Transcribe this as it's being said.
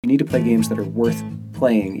You need to play games that are worth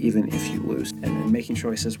playing even if you lose, and making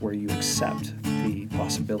choices where you accept the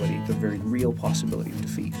possibility, the very real possibility of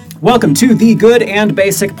defeat. Welcome to the Good and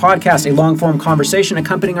Basic podcast, a long-form conversation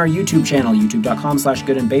accompanying our YouTube channel,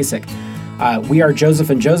 youtube.com/goodandbasic. We are Joseph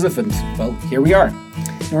and Joseph, and, well, here we are.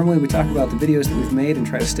 Normally we talk about the videos that we've made and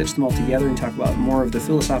try to stitch them all together and talk about more of the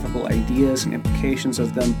philosophical ideas and implications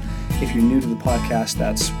of them. If you're new to the podcast,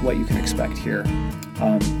 that's what you can expect here.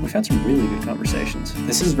 We've had some really good conversations.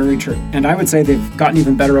 This is very true. And I would say they've gotten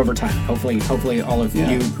even better over time. Hopefully all of you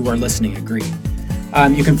who are listening agree.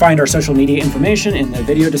 You can find our social media information in the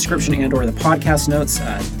video description and or the podcast notes.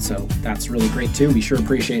 So that's really great too. We sure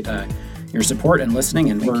appreciate your support and listening,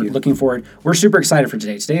 and we're looking forward. We're super excited for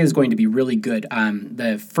today. Today is going to be really good.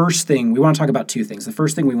 The first thing, we want to talk about two things. The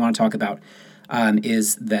first thing we want to talk about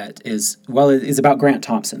is about Grant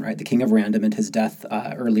Thompson, right? The King of Random, and his death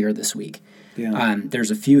earlier this week. Yeah.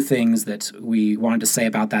 There's a few things that we wanted to say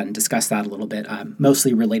about that and discuss that a little bit,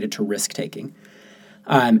 mostly related to risk-taking.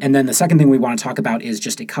 And then the second thing we want to talk about is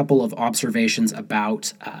just a couple of observations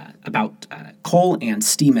about coal and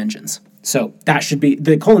steam engines. So that should be,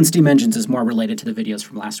 the coal and steam engines is more related to the videos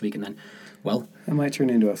from last week, and then, well... It might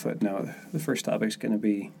turn into a footnote. The first topic's going to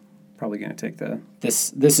be probably going to take the...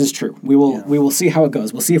 This is true. We will see how it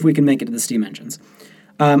goes. We'll see if we can make it to the steam engines.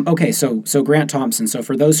 Okay, so Grant Thompson. So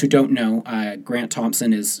for those who don't know, Grant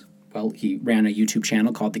Thompson is, well, he ran a YouTube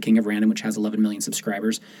channel called The King of Random, which has 11 million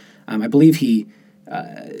subscribers. I believe he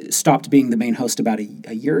stopped being the main host about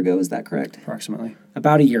a year ago. Is that correct? Approximately.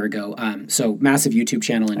 About a year ago. So massive YouTube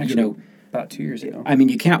channel, and actually, about 2 years ago. I mean,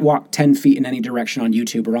 you can't walk 10 feet in any direction on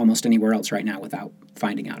YouTube or almost anywhere else right now without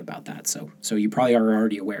finding out about that. So you probably are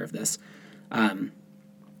already aware of this. And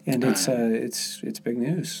it's big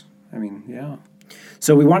news. I mean, yeah.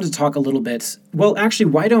 So we wanted to talk a little bit. Well, actually,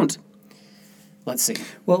 let's see.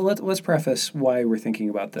 Well, let's preface why we're thinking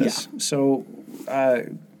about this. Yeah. So,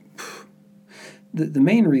 the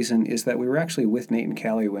main reason is that we were actually with Nate and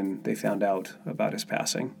Callie when they found out about his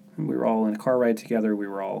passing. We were all in a car ride together. We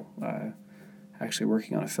were all actually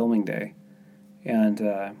working on a filming day,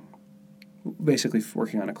 and basically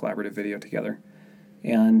working on a collaborative video together.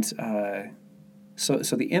 And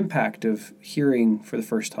So the impact of hearing for the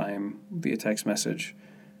first time via text message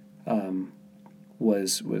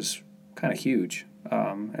was kind of huge.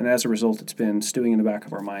 And as a result, it's been stewing in the back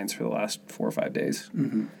of our minds for the last 4 or 5 days.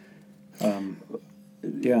 Mm-hmm.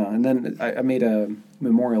 And then I made a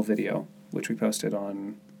memorial video, which we posted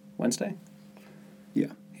on Wednesday.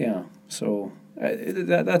 Yeah. Yeah, so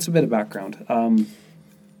that's a bit of background.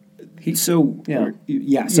 This is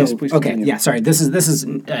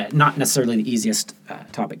not necessarily the easiest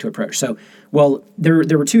topic to approach. So, well,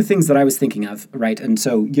 there were two things that I was thinking of, right? And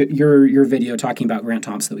so your video talking about Grant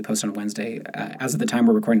Thompson that we posted on Wednesday, as of the time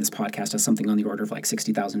we're recording this podcast, has something on the order of like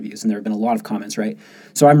 60,000 views, and there have been a lot of comments, right?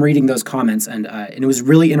 So I'm reading those comments, and it was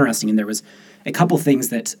really interesting, and there was a couple things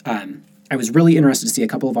that I was really interested to see, a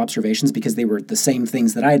couple of observations, because they were the same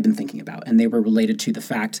things that I had been thinking about, and they were related to the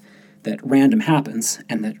fact that random happens,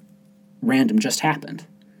 and that random just happened.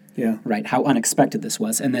 Yeah. Right? How unexpected this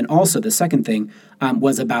was. And then also the second thing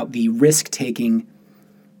was about the risk-taking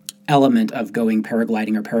element of going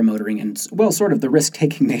paragliding or paramotoring, and, well, sort of the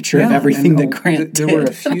risk-taking nature of everything that Grant did. There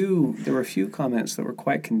were a few comments that were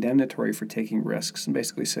quite condemnatory for taking risks and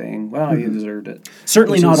basically saying, well, you deserved it.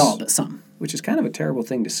 Certainly not all, but some. Which is kind of a terrible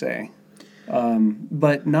thing to say.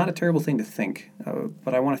 But not a terrible thing to think.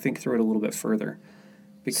 But I want to think through it a little bit further.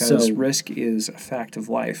 Because risk is a fact of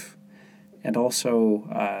life. And also,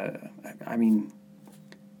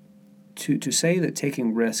 to say that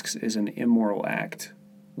taking risks is an immoral act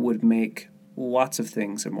would make lots of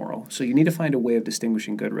things immoral. So you need to find a way of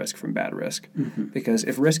distinguishing good risk from bad risk. Mm-hmm. Because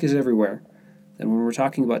if risk is everywhere, then when we're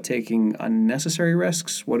talking about taking unnecessary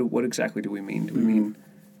risks, what exactly do we mean? Do we mean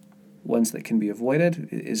ones that can be avoided?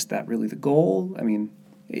 Is that really the goal? I mean,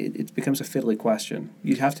 it becomes a fiddly question.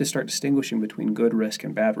 You have to start distinguishing between good risk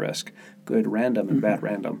and bad risk, good random and bad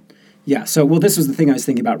random. Yeah, so, well, this was the thing I was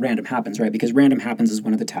thinking about Random Happens, right? Because Random Happens is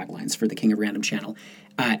one of the taglines for the King of Random channel.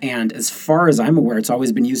 And as far as I'm aware, it's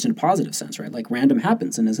always been used in a positive sense, right? Like, random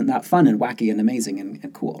happens, and isn't that fun and wacky and amazing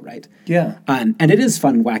and cool, right? Yeah. And it is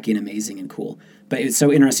fun, wacky, and amazing and cool. But it's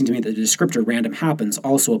so interesting to me that the descriptor Random Happens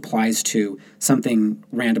also applies to something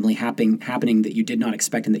randomly happening that you did not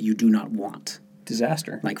expect and that you do not want.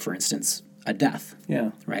 Disaster. Like, for instance, a death. Yeah.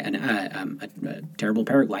 Right. And a terrible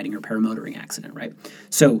paragliding or paramotoring accident. Right.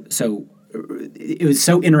 So it was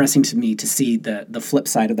so interesting to me to see the flip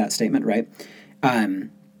side of that statement. Right.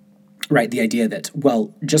 Right. The idea that,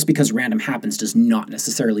 well, just because random happens does not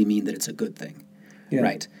necessarily mean that it's a good thing. Yeah.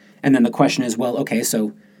 Right. And then the question is, well, okay,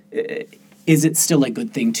 so is it still a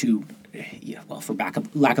good thing to, for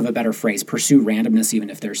lack of a better phrase, pursue randomness even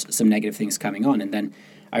if there's some negative things coming on? And then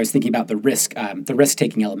I was thinking about the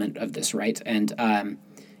risk-taking element of this, right? And,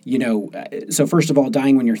 so first of all,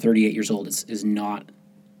 dying when you're 38 years old is not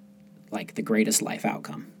like the greatest life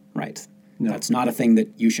outcome, right? No. That's not a thing that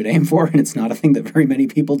you should aim for, and it's not a thing that very many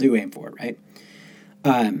people do aim for, right?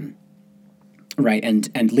 Right,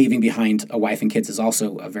 and leaving behind a wife and kids is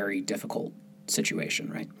also a very difficult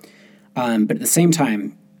situation, right? But at the same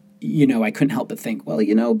time, I couldn't help but think,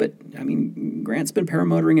 Grant's been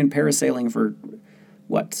paramotoring and parasailing for,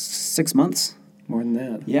 6 months? More than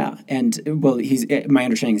that. Yeah, and my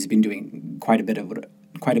understanding is he's been doing quite a bit of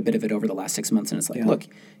it over the last 6 months, and it's like, look,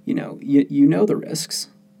 you know the risks,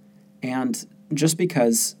 and just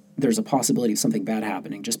because there's a possibility of something bad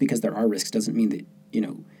happening, just because there are risks, doesn't mean that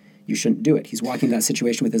you shouldn't do it. He's walking that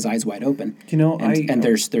situation with his eyes wide open.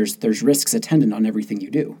 There's risks attendant on everything you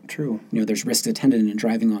do. True. There's risks attendant in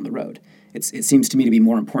driving on the road. It seems to me to be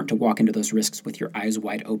more important to walk into those risks with your eyes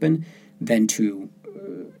wide open than to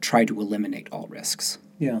try to eliminate all risks.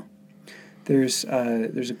 Yeah. There's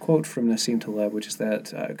a quote from Nassim Taleb, which is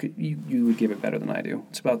that you would give it better than I do.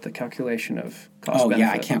 It's about the calculation of cost-benefit. Oh,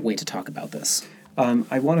 yeah, I can't wait to talk about this.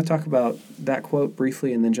 I want to talk about that quote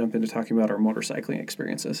briefly and then jump into talking about our motorcycling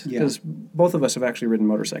experiences. Because both of us have actually ridden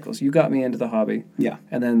motorcycles. You got me into the hobby. Yeah.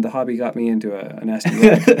 And then the hobby got me into a nasty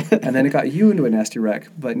wreck. And then it got you into a nasty wreck,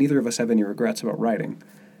 but neither of us have any regrets about riding.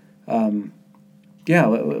 Let's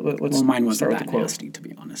mine wasn't start with that the quote. Nasty, to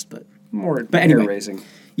be honest, but anyway. Raising.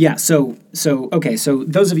 Yeah, so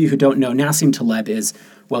those of you who don't know, Nassim Taleb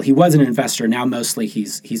he was an investor. Now mostly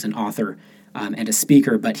he's an author and a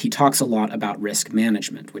speaker, but he talks a lot about risk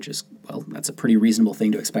management, which is, that's a pretty reasonable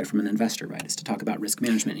thing to expect from an investor, right? Is to talk about risk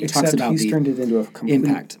management. He talks about he's turned it into a complete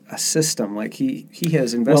impact, a system. Like he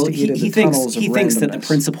has investigated the tunnels of randomness. He thinks that the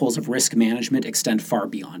principles of risk management extend far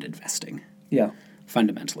beyond investing. Yeah,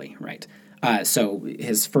 fundamentally, right? So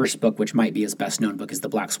his first book, which might be his best-known book, is The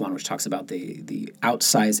Black Swan, which talks about the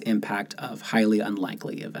outsized impact of highly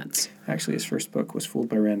unlikely events. Actually, his first book was Fooled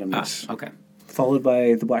by Randomness. Okay. Followed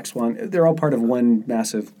by The Black Swan. They're all part of one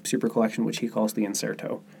massive super collection, which he calls the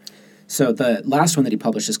Inserto. So the last one that he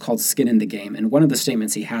published is called Skin in the Game, and one of the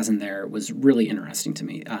statements he has in there was really interesting to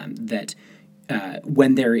me, that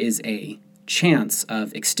when there is a chance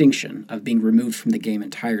of extinction, of being removed from the game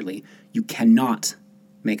entirely, you cannot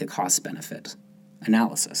make a cost-benefit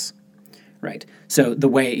analysis, right? So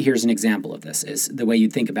here's an example of this, is the way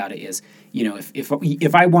you'd think about it is,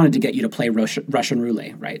 if I wanted to get you to play Russian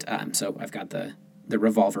roulette, right? So I've got the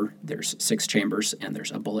revolver, there's 6 chambers, and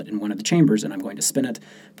there's a bullet in one of the chambers, and I'm going to spin it,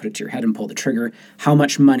 put it to your head, and pull the trigger. How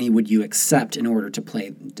much money would you accept in order to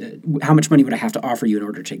play, how much money would I have to offer you in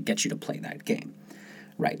order to get you to play that game?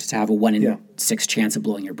 Right, to have a 1 in 6 chance of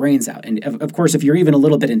blowing your brains out. And of course, if you're even a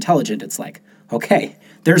little bit intelligent, it's like, okay,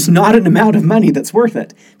 there's not an amount of money that's worth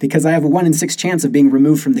it because I have a 1 in 6 chance of being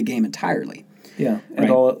removed from the game entirely. Yeah, and right?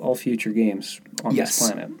 all future games on this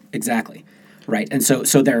planet. Exactly. Right, and so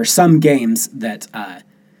there are some games that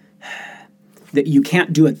you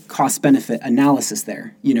can't do a cost-benefit analysis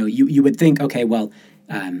there. You would think, okay,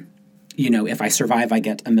 if I survive, I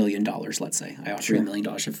get $1 million, let's say. I offer you $1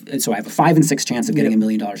 million. So I have a 5 in 6 chance of getting $1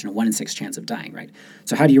 million and a 1 in 6 chance of dying, right?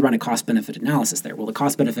 So how do you run a cost-benefit analysis there? Well, the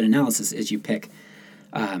cost-benefit analysis is you pick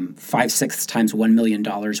 5/6 times $1 million,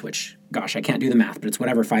 which, gosh, I can't do the math, but it's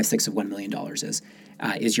whatever 5/6 of $1 million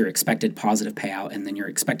is your expected positive payout, and then your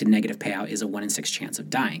expected negative payout is a 1 in 6 chance of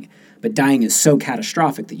dying. But dying is so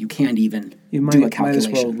catastrophic that you can't even do a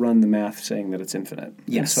calculation. Might as well run the math saying that it's infinite.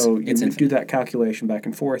 Yes, and so you do that calculation back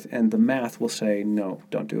and forth, and the math will say, no,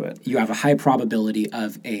 don't do it. You have a high probability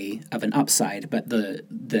of an upside, but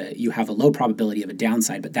you have a low probability of a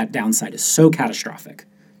downside, but that downside is so catastrophic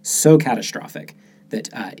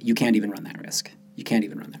that you can't even run that risk. You can't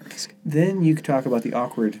even run that risk. Then you could talk about the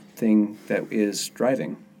awkward thing that is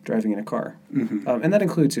driving in a car. Mm-hmm. And that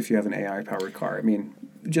includes if you have an AI-powered car. I mean,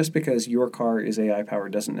 just because your car is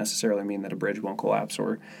AI-powered doesn't necessarily mean that a bridge won't collapse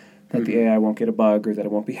or that the AI won't get a bug or that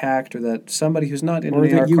it won't be hacked or that somebody who's not in an AI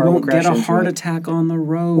car will crash into it. Or that you won't get a heart attack on the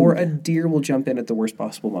road. Or a deer will jump in at the worst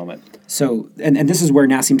possible moment. So, and this is where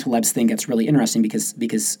Nassim Taleb's thing gets really interesting because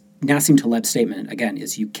Nassim Taleb's statement, again,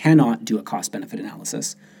 is you cannot do a cost-benefit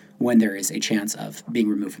analysis when there is a chance of being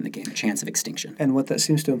removed from the game, a chance of extinction. And what that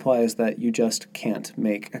seems to imply is that you just can't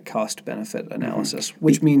make a cost-benefit analysis,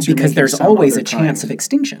 which means because there's always a chance of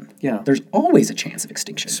extinction. Yeah. There's always a chance of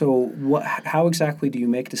extinction. So how exactly do you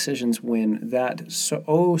make decisions when that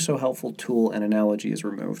so helpful tool and analogy is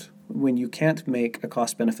removed? When you can't make a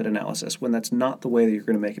cost-benefit analysis, when that's not the way that you're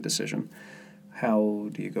going to make a decision, how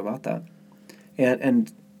do you go about that?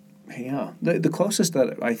 And Yeah. The closest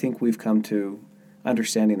that I think we've come to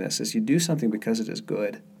understanding this is you do something because it is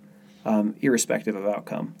good, irrespective of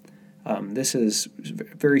outcome. This is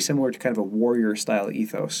very similar to kind of a warrior-style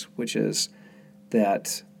ethos, which is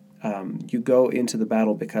that you go into the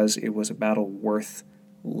battle because it was a battle worth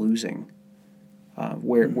losing.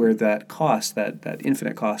 Where that cost, that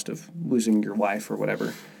infinite cost of losing your life or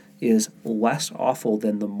whatever, is less awful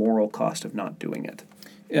than the moral cost of not doing it.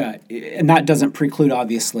 And that doesn't preclude,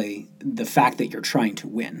 obviously, the fact that you're trying to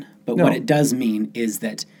win. But No. what it does mean is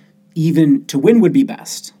that even to win would be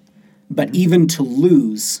best, but even to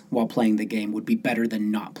lose while playing the game would be better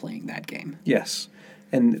than not playing that game. Yes.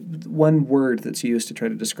 And one word that's used to try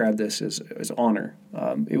to describe this is honor.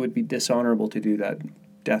 It would be dishonorable to do that,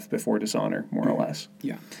 death before dishonor, more or less.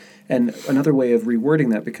 Yeah. And another way of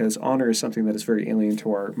rewording that, because honor is something that is very alien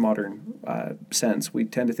to our modern sense, we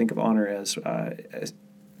tend to think of honor as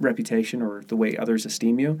reputation or the way others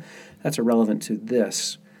esteem you. That's irrelevant to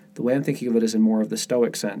this. The way I'm thinking of it is in more of the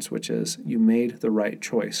Stoic sense, which is you made the right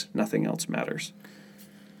choice. Nothing else matters.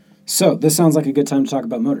 So this sounds like a good time to talk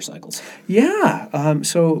about motorcycles. Yeah.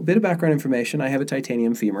 So a bit of background information. I have a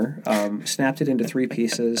titanium femur. Snapped it into 3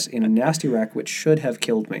 pieces in a nasty wreck, which should have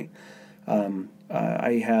killed me.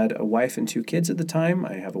 I had a wife and 2 kids at the time.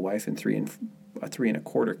 I have a wife and 3 and a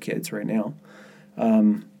quarter kids right now.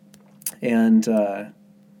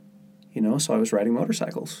 So I was riding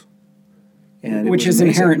motorcycles. And Which is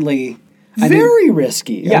amazing. inherently... Very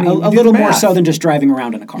risky. Yeah, I mean, a do little the more math. so than just driving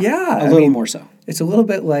around in a car. Yeah, a little more so. It's a little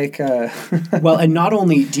bit like... Well, and not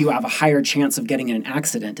only do you have a higher chance of getting in an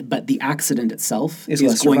accident, but the accident itself is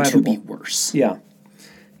less going to survivable. be worse. Yeah.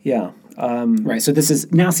 Right. So this is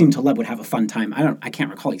Nassim Taleb would have a fun time. I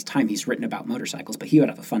can't recall each time he's written about motorcycles, but he would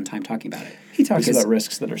have a fun time talking about it. He talks about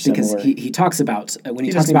risks that are similar. Because he talks about when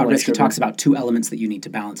he talks doesn't about like risk, he sugar. talks about 2 elements that you need to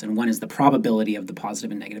balance, and one is the probability of the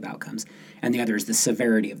positive and negative outcomes, and the other is the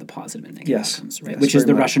severity of the positive and negative Yes. outcomes. Right. Yes, Which is very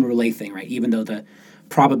the much. Russian roulette thing, right? Even though the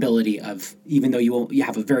probability of you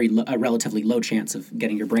have a relatively low chance of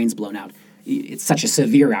getting your brains blown out, it's such a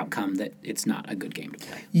severe outcome that it's not a good game to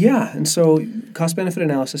play. Yeah, and so cost-benefit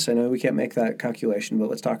analysis, I know we can't make that calculation, but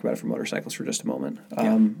let's talk about it for motorcycles for just a moment.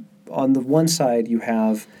 On the one side, you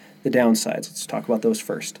have the downsides. Let's talk about those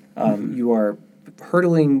first. You are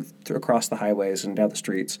hurtling across the highways and down the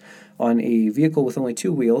streets on a vehicle with only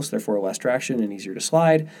 2 wheels, therefore less traction and easier to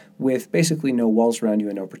slide, with basically no walls around you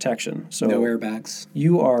and no protection. So No airbags,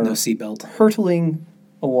 you are no seatbelt. hurtling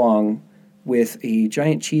along with a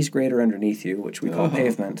giant cheese grater underneath you, which we call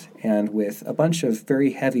pavement, and with a bunch of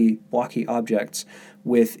very heavy, blocky objects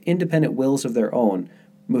with independent wills of their own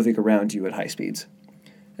moving around you at high speeds.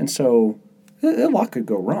 And so a lot could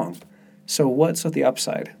go wrong. So what's the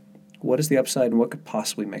upside? What is the upside and what could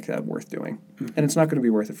possibly make that worth doing? And it's not going to be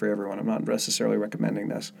worth it for everyone. I'm not necessarily recommending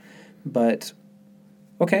this. But,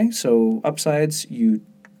 okay, so upsides, you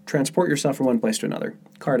transport yourself from one place to another.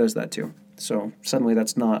 Car does that too. So suddenly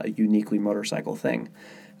that's not a uniquely motorcycle thing.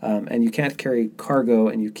 And you can't carry cargo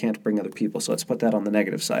and you can't bring other people. So let's put that on the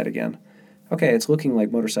negative side again. Okay, it's looking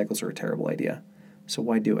like motorcycles are a terrible idea. So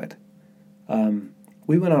why do it?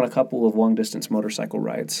 We went on a couple of long-distance motorcycle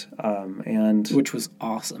rides. Which was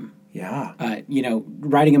awesome. Yeah.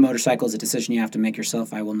 Riding a motorcycle is a decision you have to make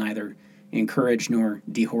yourself. I will neither encourage nor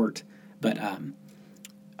dehort, but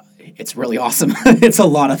it's really awesome. It's a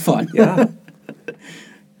lot of fun. Yeah.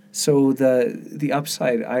 So the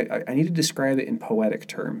upside, I need to describe it in poetic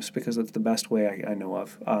terms because that's the best way I know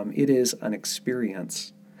of. It is an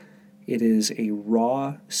experience. It is a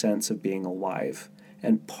raw sense of being alive.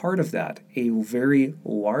 And part of that, a very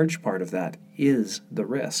large part of that, is the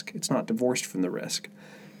risk. It's not divorced from the risk.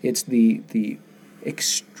 It's the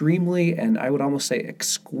extremely, and I would almost say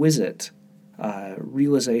exquisite,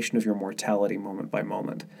 realization of your mortality moment by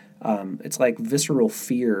moment. It's like visceral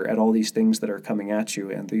fear at all these things that are coming at you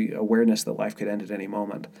and the awareness that life could end at any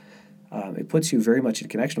moment. It puts you very much in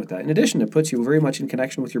connection with that. In addition, it puts you very much in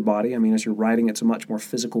connection with your body. I mean, as you're riding, it's a much more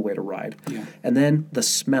physical way to ride. Yeah. And then the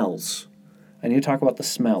smells. I need to talk about the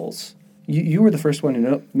smells. You were the first one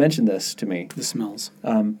who mentioned this to me. The smells.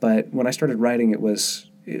 But when I started writing, it was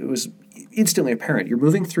instantly apparent. You're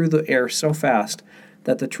moving through the air so fast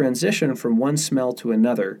that the transition from one smell to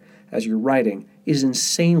another as you're riding is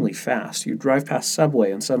insanely fast. You drive past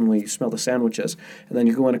Subway and suddenly you smell the sandwiches. And then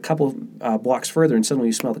you go in a couple blocks further and suddenly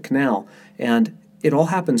you smell the canal. And it all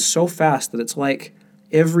happens so fast that it's like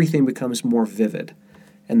everything becomes more vivid.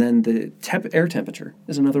 And then the air temperature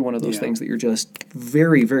is another one of those things that you're just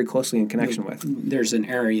very, very closely in connection with. There's an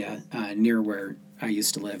area near where I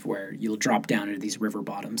used to live where you'll drop down into these river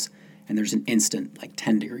bottoms, and there's an instant like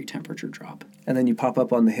 10-degree temperature drop. And then you pop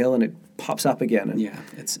up on the hill and it pops up again. And yeah,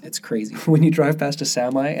 it's crazy. When you drive past a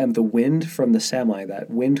semi and the wind from the semi, that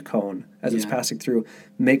wind cone as it's passing through,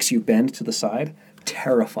 makes you bend to the side,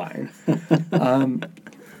 terrifying.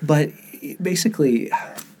 But basically,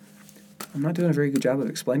 I'm not doing a very good job of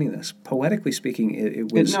explaining this. Poetically speaking,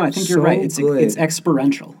 it was no, I think you're right. It's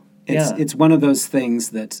experiential. It's one of those things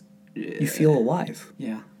that you feel alive.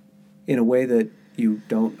 Yeah. In a way that you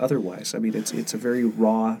don't otherwise. I mean, it's a very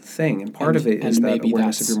raw thing, and part of it is that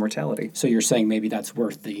awareness of your mortality. So you're saying maybe that's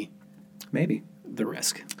worth the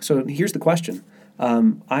risk. So here's the question.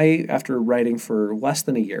 I, after writing for less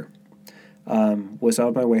than a year, was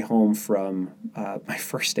on my way home from my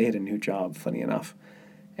first day at a new job, funny enough.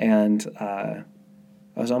 And I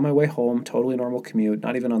was on my way home, totally normal commute,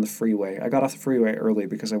 not even on the freeway. I got off the freeway early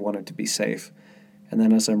because I wanted to be safe. And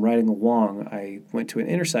then as I'm riding along, I went to an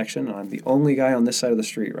intersection, and I'm the only guy on this side of the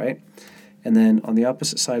street, right? And then on the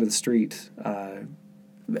opposite side of the street,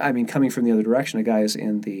 coming from the other direction, a guy is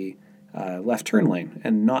in the left turn lane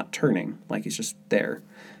and not turning, like he's just there.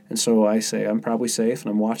 And so I say, I'm probably safe, and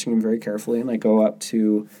I'm watching him very carefully, and I go up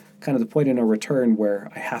to kind of the point of no return where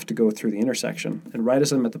I have to go through the intersection. And right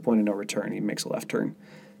as I'm at the point of no return, he makes a left turn.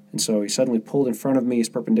 And so he suddenly pulled in front of me, he's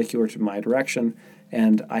perpendicular to my direction,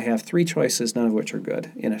 and I have three choices, none of which are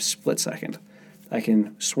good, in a split second. I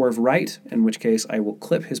can swerve right, in which case I will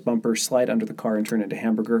clip his bumper, slide under the car, and turn into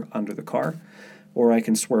hamburger under the car. Or I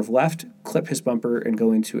can swerve left, clip his bumper, and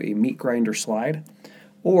go into a meat grinder slide.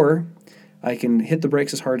 Or I can hit the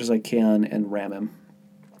brakes as hard as I can and ram him.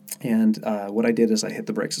 And what I did is I hit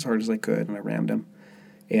the brakes as hard as I could, and I rammed him.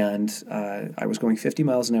 And I was going 50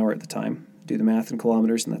 miles an hour at the time. Do the math in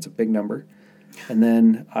kilometers, and that's a big number. And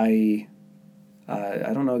then I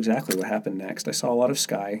don't know exactly what happened next. I saw a lot of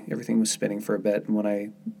sky. Everything was spinning for a bit. And when I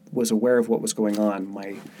was aware of what was going on,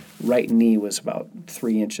 my right knee was about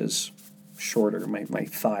 3 inches shorter. My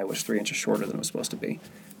thigh was 3 inches shorter than it was supposed to be.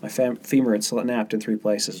 My femur had snapped in 3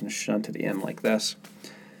 places and shunted in like this.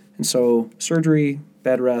 And so surgery,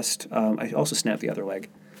 bed rest. I also snapped the other leg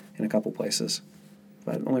in a couple places,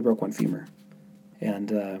 but only broke one femur.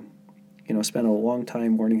 And spent a long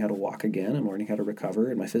time learning how to walk again and learning how to recover.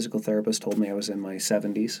 And my physical therapist told me I was in my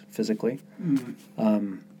 70s physically.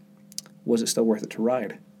 Was it still worth it to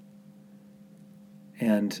ride?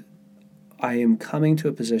 And I am coming to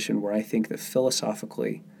a position where I think that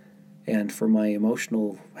philosophically and for my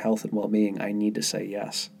emotional health and well-being, I need to say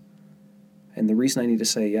yes. And the reason I need to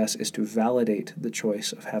say yes is to validate the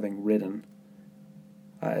choice of having ridden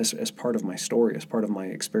as part of my story, as part of my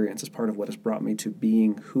experience, as part of what has brought me to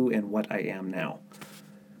being who and what I am now.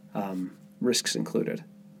 Risks included.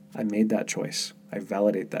 I made that choice. I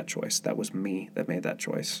validate that choice. That was me that made that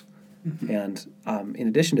choice. Mm-hmm. And in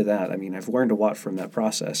addition to that, I've learned a lot from that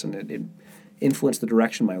process, and it influenced the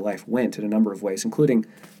direction my life went in a number of ways, including,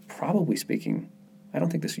 probably speaking, I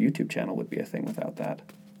don't think this YouTube channel would be a thing without that.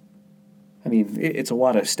 It's a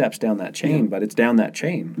lot of steps down that chain, but it's down that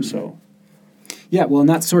chain, mm-hmm. So... Yeah, well, and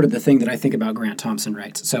that's sort of the thing that I think about Grant Thompson,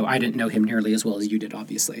 right? So I didn't know him nearly as well as you did,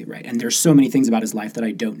 obviously, right? And there's so many things about his life that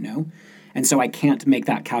I don't know. And so I can't make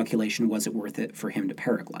that calculation, was it worth it for him to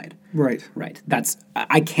paraglide? Right. Right.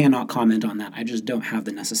 I cannot comment on that. I just don't have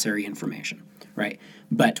the necessary information, right?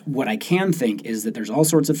 But what I can think is that there's all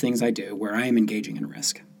sorts of things I do where I am engaging in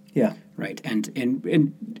risk. Yeah. Right. And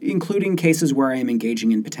including cases where I am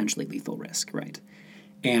engaging in potentially lethal risk, right?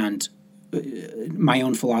 And my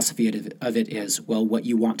own philosophy of it is, well, what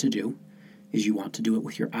you want to do is you want to do it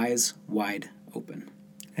with your eyes wide open.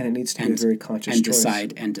 And it needs to be a very conscious choice.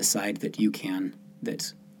 Decide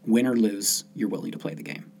that win or lose, you're willing to play the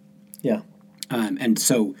game. Yeah. And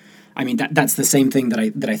so, that's the same thing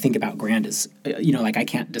that I think about Grant is, I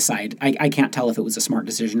can't decide, I can't tell if it was a smart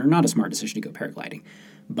decision or not a smart decision to go paragliding.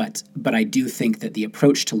 But I do think that the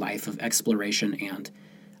approach to life of exploration and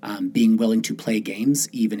being willing to play games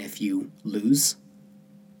even if you lose.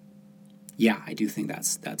 Yeah, I do think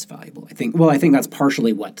that's valuable. I think that's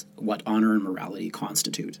partially what honor and morality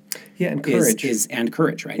constitute. Yeah, and courage and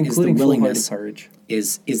courage, right? Including full-hearted courage.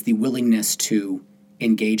 Is the willingness to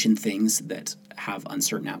engage in things that have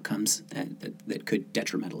uncertain outcomes and that could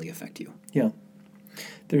detrimentally affect you. Yeah,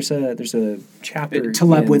 there's a chapter.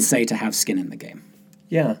 Taleb would say to have skin in the game.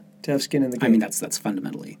 Yeah, to have skin in the game. That's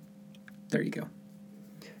fundamentally. There you go.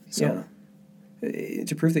 So. Yeah.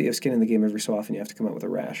 To prove that you have skin in the game, every so often you have to come out with a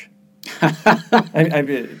rash.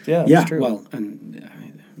 It's true. Well,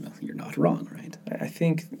 you're not wrong, right? I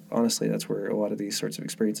think, honestly, that's where a lot of these sorts of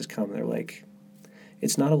experiences come. They're like,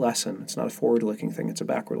 it's not a lesson. It's not a forward-looking thing. It's a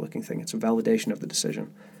backward-looking thing. It's a validation of the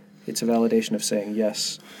decision. It's a validation of saying,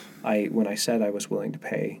 yes, when I said I was willing to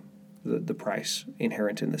pay the price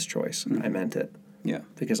inherent in this choice. I meant it. Yeah.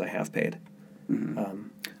 Because I have paid.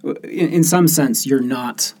 In some sense,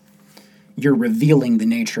 you're revealing the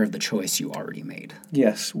nature of the choice you already made.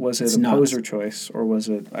 Yes. Was it poser choice or was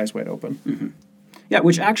it eyes wide open? Yeah,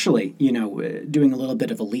 which actually, doing a little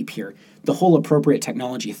bit of a leap here, the whole appropriate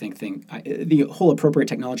technology thing, I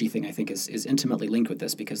think is intimately linked with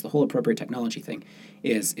this, because the whole appropriate technology thing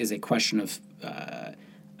is a question of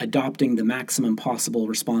adopting the maximum possible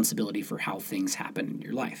responsibility for how things happen in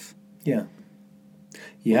your life. Yeah.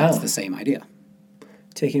 Yeah. That's the same idea.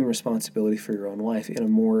 Taking responsibility for your own life in a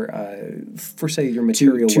more, for say, your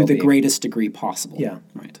material to the greatest degree possible. Yeah.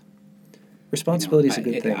 Right. Responsibility is a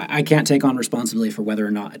good thing. I can't take on responsibility for whether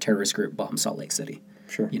or not a terrorist group bombed Salt Lake City.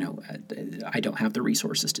 Sure. I don't have the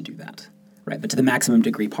resources to do that. Right. But to the maximum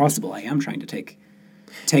degree possible, I am trying to take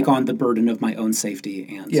on the burden of my own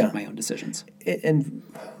safety and my own decisions. And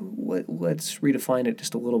let's redefine it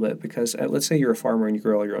just a little bit, because let's say you're a farmer and you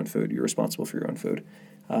grow all your own food. You're responsible for your own food.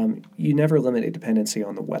 You never eliminate dependency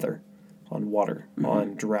on the weather, on water,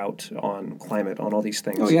 on drought, on climate, on all these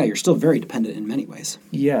things. Oh, yeah, you're still very dependent in many ways.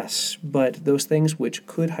 Yes, but those things which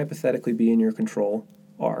could hypothetically be in your control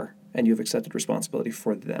are, and you've accepted responsibility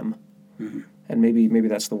for them. And maybe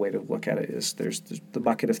that's the way to look at it, is there's the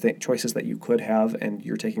bucket of choices that you could have, and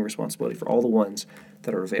you're taking responsibility for all the ones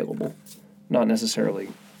that are available, not necessarily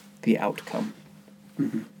the outcome.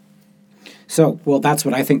 So, well, that's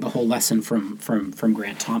what I think the whole lesson from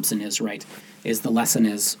Grant Thompson is, right? Is the lesson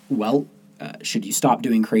is, well, should you stop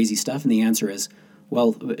doing crazy stuff? And the answer is,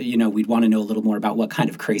 well, we'd want to know a little more about what kind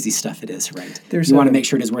of crazy stuff it is, right? You want to make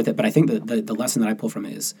sure it is worth it. But I think the lesson that I pull from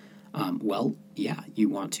it is, you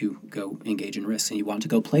want to go engage in risks, and you want to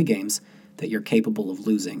go play games that you're capable of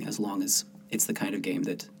losing, as long as it's the kind of game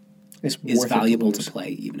that is valuable to play,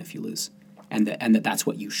 even if you lose. And that's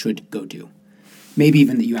what you should go do. Maybe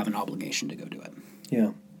even that you have an obligation to go do it.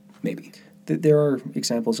 Yeah. Maybe. There are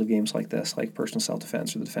examples of games like this, like personal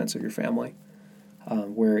self-defense or the defense of your family,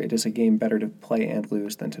 where it is a game better to play and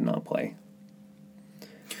lose than to not play.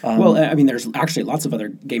 There's actually lots of other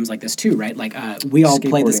games like this too, right? Like we all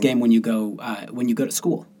play this game when you go to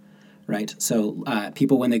school, right? So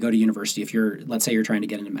people, when they go to university, let's say you're trying to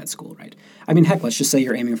get into med school, right? I mean, heck, let's just say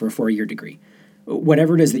you're aiming for a 4-year degree.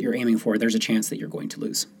 Whatever it is that you're aiming for, there's a chance that you're going to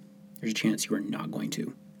lose. There's a chance you are not going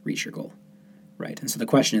to reach your goal, right? And so the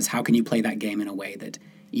question is, how can you play that game in a way that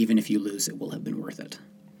even if you lose, it will have been worth it?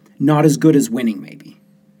 Not as good as winning, maybe,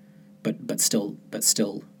 but still.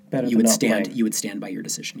 Better you would stand. Playing. You would stand by your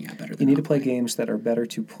decision. Yeah, better. You need to play games that are better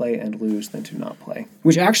to play and lose than to not play.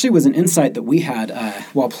 Which actually was an insight that we had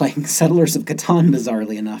while playing Settlers of Catan.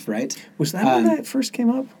 Bizarrely enough, right? Was that when that first came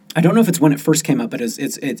up? I don't know if it's when it first came up, but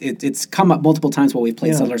it's come up multiple times while we've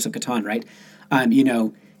played Settlers of Catan, right?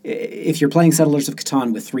 If you're playing Settlers of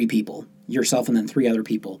Catan with 3 people, yourself and then 3 other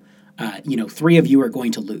people, 3 of you are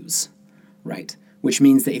going to lose, right? Which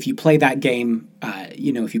means that if you play that game,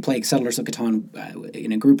 if you play Settlers of Catan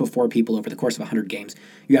in a group of 4 people over the course of 100 games,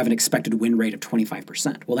 you have an expected win rate of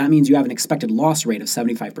 25%. Well, that means you have an expected loss rate of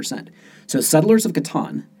 75%. So Settlers of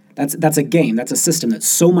Catan, that's a game, that's a system that's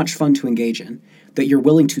so much fun to engage in that you're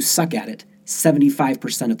willing to suck at it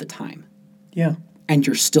 75% of the time. Yeah. And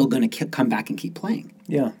you're still going to come back and keep playing.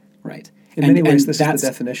 Yeah. Right. In many ways, this is the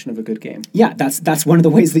definition of a good game. Yeah, that's one of the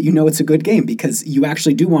ways that you know it's a good game, because you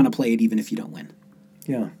actually do want to play it even if you don't win.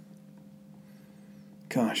 Yeah.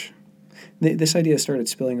 Gosh. This idea started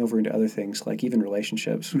spilling over into other things, like even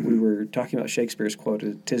relationships. We were talking about Shakespeare's quote,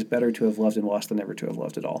 "'Tis better to have loved and lost than never to have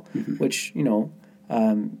loved at all," which,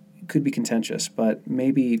 could be contentious, but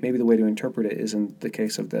maybe the way to interpret it is in the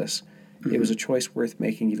case of this. It was a choice worth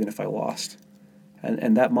making even if I lost.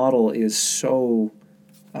 And that model is so...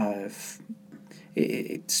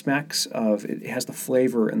 it smacks of... It has the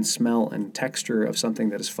flavor and smell and texture of something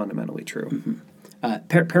that is fundamentally true.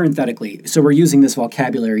 Parenthetically, so we're using this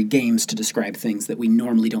vocabulary, games, to describe things that we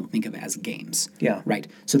normally don't think of as games. Yeah. Right?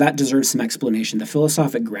 So that deserves some explanation. The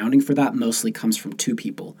philosophic grounding for that mostly comes from 2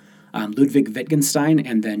 people, Ludwig Wittgenstein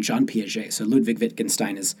and then Jean Piaget. So Ludwig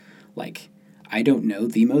Wittgenstein is, I don't know,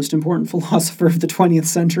 the most important philosopher of the 20th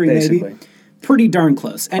century, basically. Maybe? Pretty darn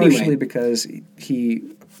close. Anyway. Partially because he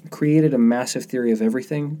created a massive theory of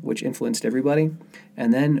everything, which influenced everybody.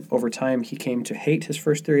 And then, over time, he came to hate his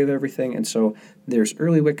first theory of everything. And so there's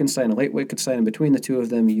early Wittgenstein and late Wittgenstein, and between the 2 of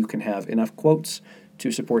them, you can have enough quotes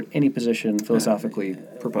to support any position philosophically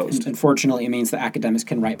proposed. Unfortunately, it means that academics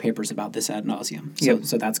can write papers about this ad nauseum.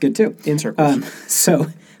 So that's good, too. In circles.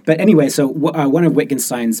 But anyway, one of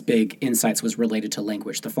Wittgenstein's big insights was related to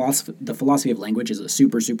language. The philosophy of language is a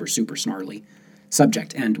super, super, super snarly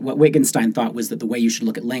subject. And what Wittgenstein thought was that the way you should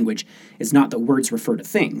look at language is not that words refer to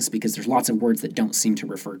things, because there's lots of words that don't seem to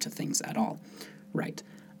refer to things at all, right?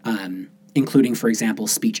 Including, for example,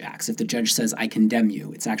 speech acts. If the judge says, I condemn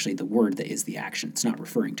you, it's actually the word that is the action. It's not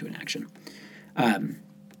referring to an action.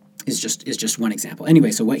 Is just one example.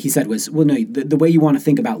 Anyway, so what he said was, well, no, the way you want to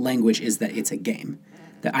think about language is that it's a game.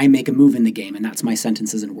 That I make a move in the game, and that's my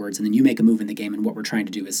sentences and words, and then you make a move in the game, and what we're trying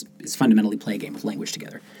to do is fundamentally play a game with language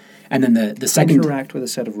together. And then the second... Interact with a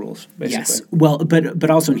set of rules, basically. Yes. Well,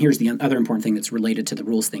 but also, and here's the other important thing that's related to the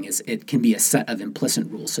rules thing, is it can be a set of implicit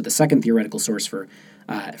rules. So the second theoretical source for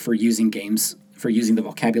using games, for using the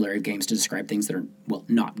vocabulary of games to describe things that are, well,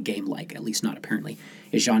 not game-like, at least not apparently,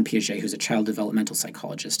 is Jean Piaget, who's a child developmental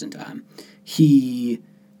psychologist. And he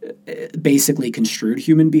basically construed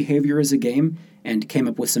human behavior as a game and came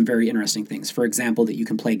up with some very interesting things. For example, that you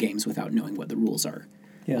can play games without knowing what the rules are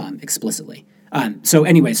explicitly. So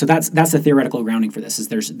anyway, so that's the theoretical grounding for this. Is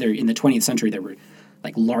there in the 20th century there were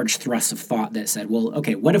like large thrusts of thought that said, well,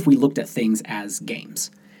 okay, what if we looked at things as games?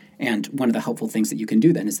 And one of the helpful things that you can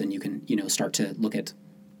do then is then you can start to look at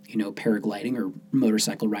paragliding or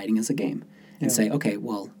motorcycle riding as a game. And say, okay,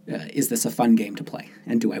 well, is this a fun game to play?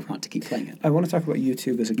 And do I want to keep playing it? I want to talk about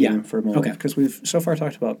YouTube as a game for a moment. Okay. Because we've so far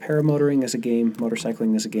talked about paramotoring as a game,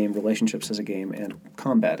 motorcycling as a game, relationships as a game, and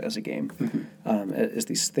combat as a game. Mm-hmm. As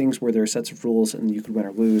these things where there are sets of rules and you could win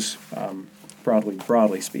or lose,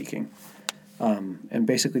 broadly speaking. And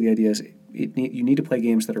basically the idea is you need to play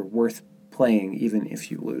games that are worth playing even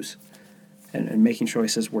if you lose. And making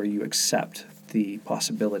choices where you accept the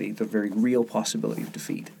possibility, the very real possibility of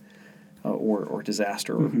defeat. Or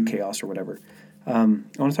disaster or chaos or whatever. I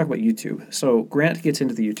want to talk about YouTube. So Grant gets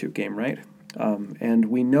into the YouTube game, right? And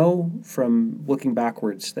we know from looking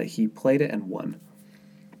backwards that he played it and won.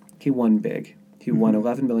 He won big. He won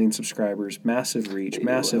 11 million subscribers, massive reach,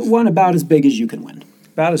 massive... Won about as big as you can win.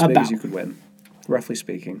 About as big as you could win, roughly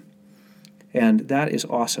speaking. And that is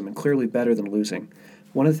awesome and clearly better than losing.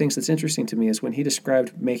 One of the things that's interesting to me is when he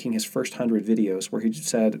described making his first 100 videos where he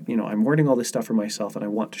said, I'm learning all this stuff for myself and I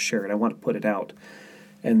want to share it, I want to put it out.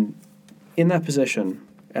 And in that position,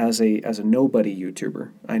 as a nobody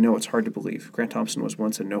YouTuber, I know it's hard to believe. Grant Thompson was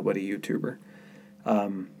once a nobody YouTuber.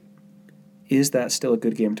 Is that still a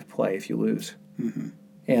good game to play if you lose? Mm-hmm.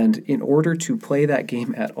 And in order to play that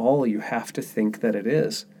game at all, you have to think that it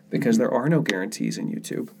is. Because there are no guarantees in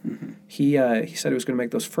YouTube. Mm-hmm. He said he was going to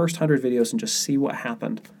make those first 100 videos and just see what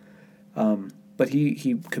happened. But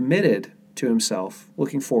he committed to himself,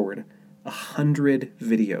 looking forward, 100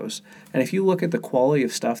 videos. And if you look at the quality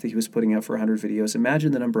of stuff that he was putting out for 100 videos,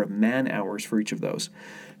 imagine the number of man-hours for each of those.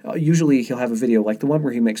 Usually he'll have a video like the one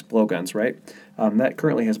where he makes blowguns, right? That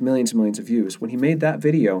currently has millions and millions of views. When he made that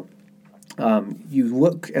video, you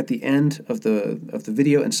look at the end of the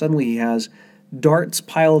video and suddenly he has darts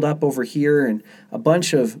piled up over here and a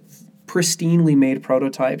bunch of pristinely made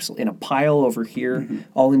prototypes in a pile over here,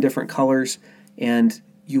 all in different colors. And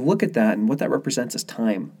you look at that, and what that represents is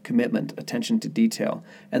time, commitment, attention to detail.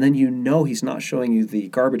 And then he's not showing you the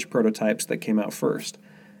garbage prototypes that came out first.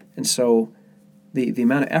 And so the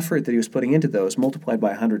amount of effort that he was putting into those multiplied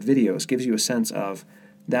by 100 videos gives you a sense of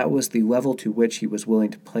that was the level to which he was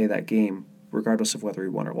willing to play that game regardless of whether he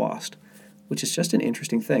won or lost. Which is just an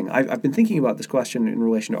interesting thing. I've been thinking about this question in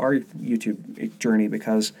relation to our YouTube journey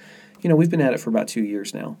because, we've been at it for about 2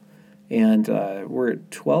 years now. And we're at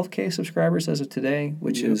 12K subscribers as of today,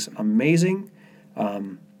 which is amazing.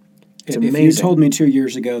 It's amazing. If you told me 2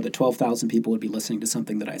 years ago that 12,000 people would be listening to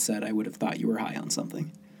something that I said, I would have thought you were high on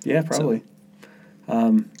something. Yeah, probably.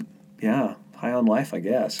 High on life, I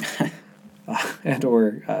guess. And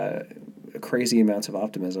or crazy amounts of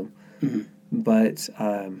optimism. Mm-hmm. But...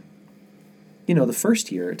 the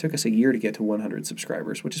first year, it took us a year to get to 100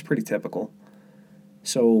 subscribers, which is pretty typical.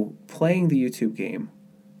 So playing the YouTube game,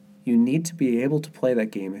 you need to be able to play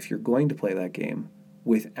that game, if you're going to play that game,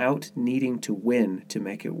 without needing to win to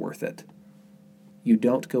make it worth it. You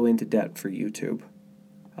don't go into debt for YouTube.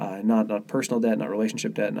 Not personal debt, not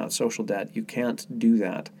relationship debt, not social debt. You can't do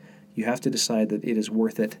that. You have to decide that it is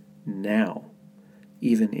worth it now,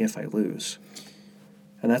 even if I lose.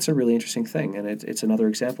 And that's a really interesting thing, and it's another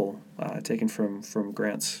example taken from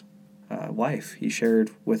Grant's life. He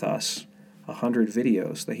shared with us 100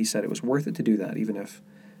 videos that he said it was worth it to do that, even if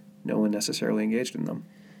no one necessarily engaged in them.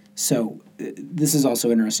 So this is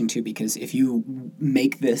also interesting, too, because if you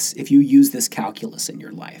use this calculus in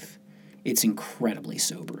your life, it's incredibly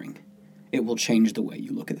sobering. It will change the way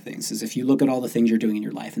you look at things. As if you look at all the things you're doing in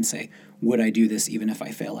your life and say, would I do this even if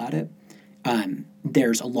I fail at it?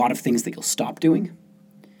 There's a lot of things that you'll stop doing.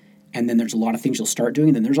 And then there's a lot of things you'll start doing.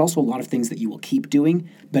 And then there's also a lot of things that you will keep doing,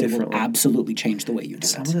 but it will absolutely change the way you do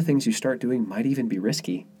Some it. of the things you start doing might even be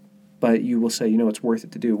risky, but you will say, it's worth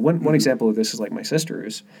it to do. One example of this is like my sister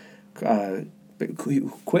is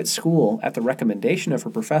quit school at the recommendation of her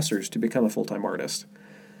professors to become a full-time artist.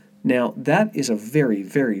 Now, that is a very,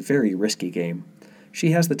 very, very risky game.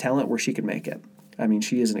 She has the talent where she can make it. I mean,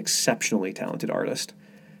 she is an exceptionally talented artist,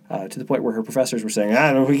 to the point where her professors were saying,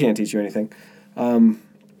 no, we can't teach you anything.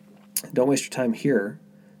 Don't waste your time here.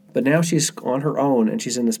 But now she's on her own, and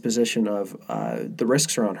she's in this position of the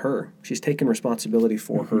risks are on her. She's taken responsibility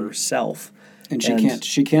for herself. And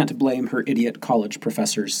she can't blame her idiot college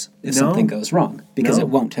professors if something goes wrong, because it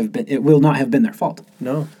will not have been their fault.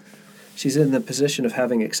 No. She's in the position of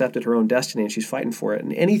having accepted her own destiny, and she's fighting for it.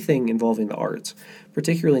 And anything involving the arts,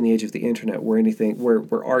 particularly in the age of the internet,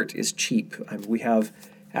 where art is cheap. I mean, we have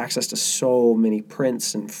access to so many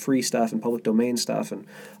prints and free stuff and public domain stuff, and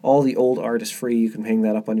all the old art is free. You can hang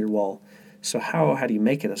that up on your wall. So how do you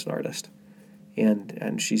make it as an artist?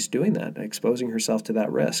 And she's doing that, exposing herself to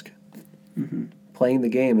that risk. Mm-hmm. Playing the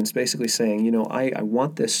game and basically saying, I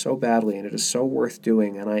want this so badly, and it is so worth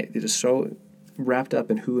doing, and it is so wrapped up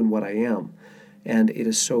in who and what I am, and it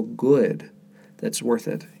is so good that's worth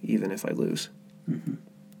it, even if I lose. Mm-hmm.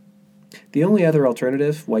 The only other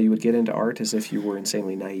alternative why you would get into art is if you were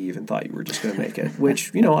insanely naive and thought you were just going to make it,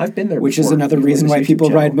 which, I've been there Which before. Is another reason why people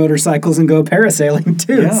ride motorcycles and go parasailing,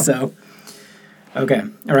 too. Yeah. So, okay.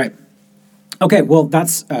 All right. Okay, well,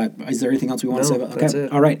 that's, is there anything else we want to say about? Okay, that's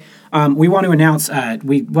it. All right. We want to announce,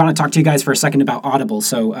 we want to talk to you guys for a second about Audible.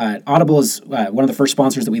 So Audible is one of the first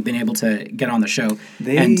sponsors that we've been able to get on the show.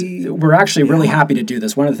 And we're actually really happy to do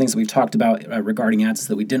this. One of the things that we've talked about regarding ads is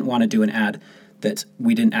that we didn't want to do an ad that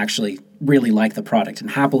we didn't actually really like the product.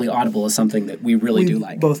 And happily, Audible is something that we really do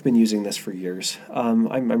like. We've both been using this for years.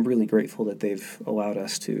 I'm really grateful that they've allowed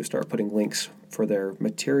us to start putting links for their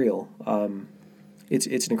material. It's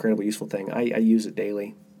an incredibly useful thing. I use it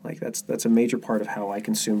daily. Like that's a major part of how I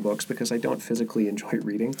consume books, because I don't physically enjoy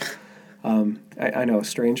reading. I know,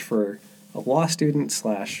 strange for a law student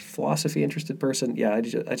 / philosophy interested person. Yeah, I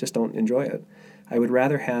just don't enjoy it. I would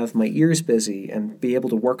rather have my ears busy and be able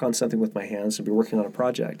to work on something with my hands and be working on a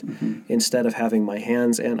project, instead of having my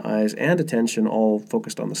hands and eyes and attention all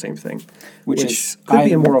focused on the same thing, which could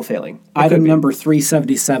be a moral failing. Item number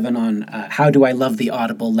 377 on how do I love the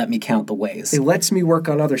Audible? Let me count the ways. It lets me work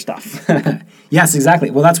on other stuff. Yes,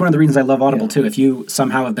 exactly. Well, that's one of the reasons I love Audible, too. If you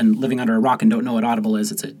somehow have been living under a rock and don't know what Audible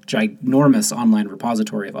is, it's a ginormous online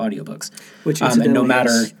repository of audiobooks. Which and no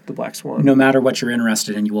matter the Black Swan. No matter what you're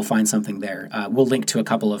interested in, you will find something there. We'll link to a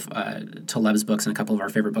couple of Taleb's books and a couple of our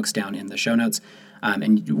favorite books down in the show notes.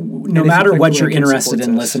 No matter what you're interested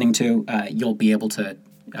in listening to, you'll be able to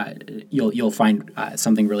you'll find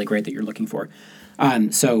something really great that you're looking for.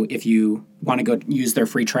 So if you want to go use their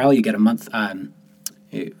free trial, you get a month.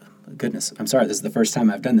 Goodness, I'm sorry, this is the first time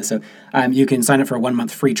I've done this. So you can sign up for a 1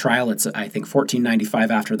 month free trial. It's, I think, $14.95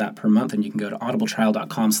 after that per month, and you can go to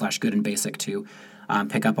audibletrial.com/goodandbasic to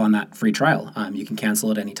pick up on that free trial. You can cancel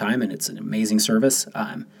at any time, and it's an amazing service,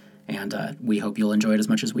 and we hope you'll enjoy it as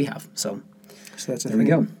much as we have. So that's there we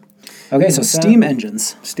go. Okay, so Steam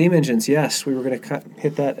engines. Steam engines, yes. We were going to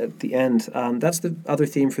hit that at the end. That's the other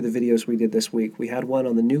theme for the videos we did this week. We had one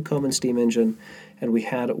on the Newcomen steam engine, and we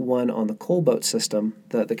had one on the coalboat system,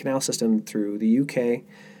 the canal system through the UK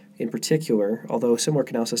in particular, although similar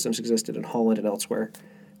canal systems existed in Holland and elsewhere,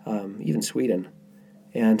 even Sweden.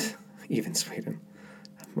 And even Sweden.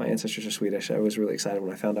 My ancestors are Swedish. I was really excited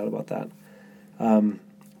when I found out about that.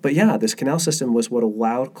 But yeah, this canal system was what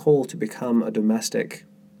allowed coal to become a domestic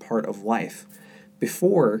part of life.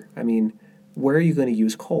 Before, where are you going to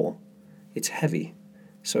use coal? It's heavy.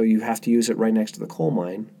 So you have to use it right next to the coal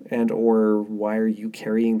mine. Or why are you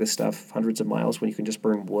carrying this stuff hundreds of miles when you can just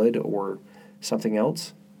burn wood or something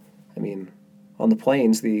else? On the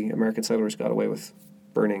plains, the American settlers got away with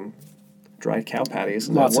burning dried cow patties.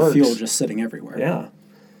 And lots of fuel just sitting everywhere. Yeah.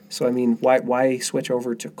 So, why switch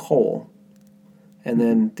over to coal? And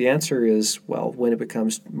then the answer is, well, when it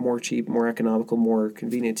becomes more cheap, more economical, more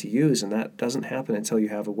convenient to use, and that doesn't happen until you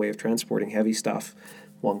have a way of transporting heavy stuff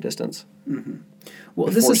long distance. Mm-hmm.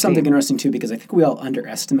 Well, this is something interesting, too, because I think we all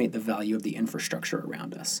underestimate the value of the infrastructure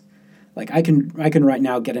around us. Like, I can right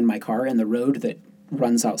now get in my car, and the road that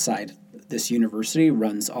runs outside this university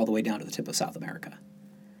runs all the way down to the tip of South America.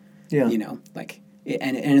 Yeah.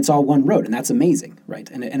 And it's all one road, and that's amazing, right?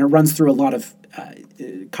 And it runs through a lot of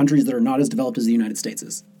countries that are not as developed as the United States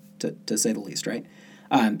is, to say the least, right?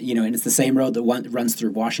 And it's the same road that runs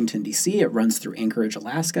through Washington, D.C., it runs through Anchorage,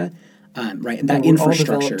 Alaska, right? And that And we're all infrastructure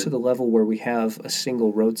developed to the level where we have a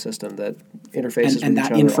single road system that interfaces with and each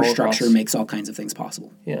that other infrastructure all across, makes all kinds of things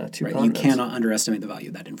possible. yeah, two Right? You continents. cannot underestimate the value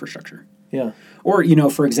of that infrastructure. Yeah. Or,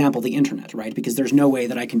 for example, the internet, right? Because there's no way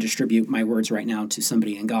that I can distribute my words right now to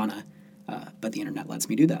somebody in Ghana, but the internet lets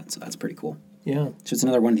me do that. So that's pretty cool. Yeah. So it's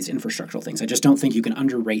another one of these infrastructural things. I just don't think you can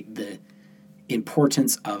underrate the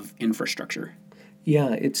importance of infrastructure.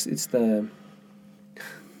 Yeah, it's the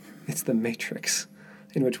matrix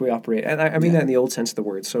in which we operate. And I mean that in the old sense of the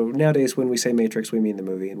word. So nowadays when we say matrix, we mean the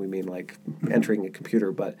movie and we mean like entering a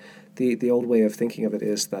computer. But the old way of thinking of it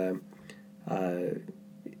is the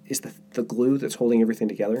glue that's holding everything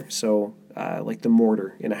together. So like the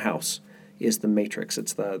mortar in a house is the matrix.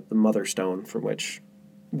 It's the mother stone from which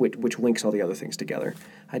links all the other things together.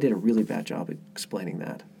 I did a really bad job at explaining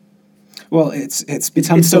that. Well, it's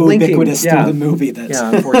become it's so linking, ubiquitous yeah. through the movie that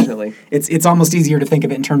Unfortunately. it's almost easier to think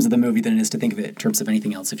of it in terms of the movie than it is to think of it in terms of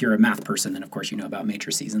anything else. If you're a math person, then of course you know about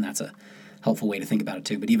matrices, and that's a helpful way to think about it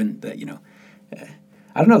too. But even that,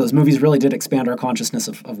 I don't know, those movies really did expand our consciousness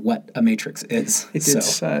of what a matrix is. It did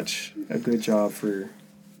such a good job for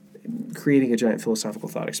creating a giant philosophical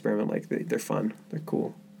thought experiment. Like they're fun, they're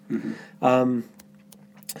cool. Mm-hmm.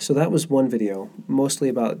 So that was one video, mostly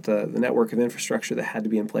about the network of infrastructure that had to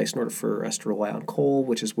be in place in order for us to rely on coal,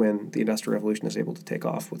 which is when the Industrial Revolution is able to take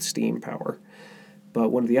off with steam power. But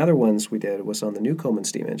one of the other ones we did was on the Newcomen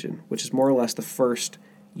steam engine, which is more or less the first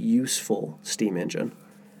useful steam engine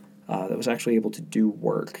that was actually able to do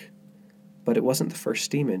work. But it wasn't the first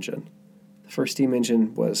steam engine. The first steam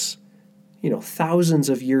engine was, thousands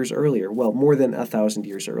of years earlier, well, more than 1,000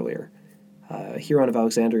 years earlier. Huron of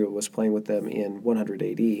Alexandria was playing with them in 100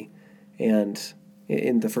 AD, and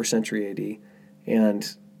in the first century AD,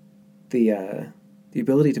 and the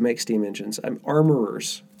ability to make steam engines.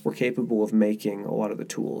 Armorers were capable of making a lot of the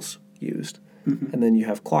tools used, and then you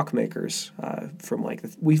have clockmakers from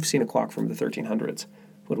we've seen a clock from the 1300s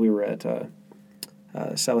when we were at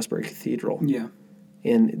Salisbury Cathedral. Yeah,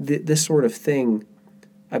 and this sort of thing.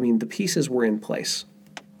 The pieces were in place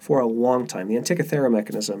for a long time. The Antikythera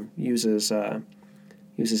mechanism uses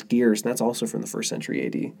gears, and that's also from the first century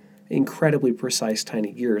AD. Incredibly precise,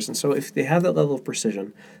 tiny gears. And so if they have that level of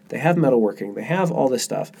precision, they have metalworking, they have all this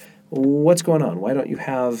stuff, what's going on? Why don't you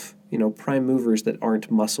have, prime movers that aren't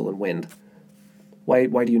muscle and wind? Why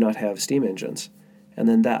do you not have steam engines? And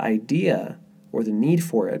then that idea, or the need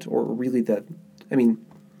for it, or really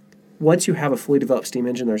once you have a fully developed steam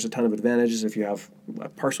engine, there's a ton of advantages. If you have a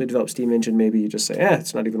partially developed steam engine, maybe you just say,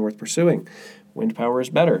 it's not even worth pursuing. Wind power is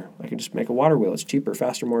better. I can just make a water wheel. It's cheaper,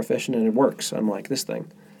 faster, more efficient, and it works, unlike this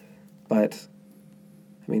thing. But,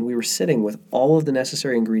 we were sitting with all of the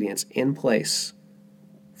necessary ingredients in place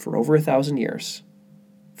for over 1,000 years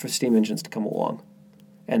for steam engines to come along.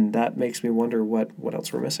 And that makes me wonder what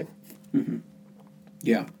else we're missing. Mm-hmm.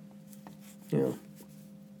 Yeah. Yeah.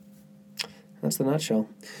 That's the nutshell.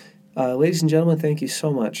 Ladies and gentlemen, thank you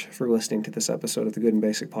so much for listening to this episode of the Good and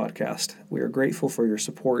Basic Podcast. We are grateful for your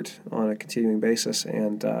support on a continuing basis,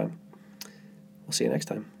 and we'll see you next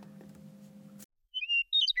time.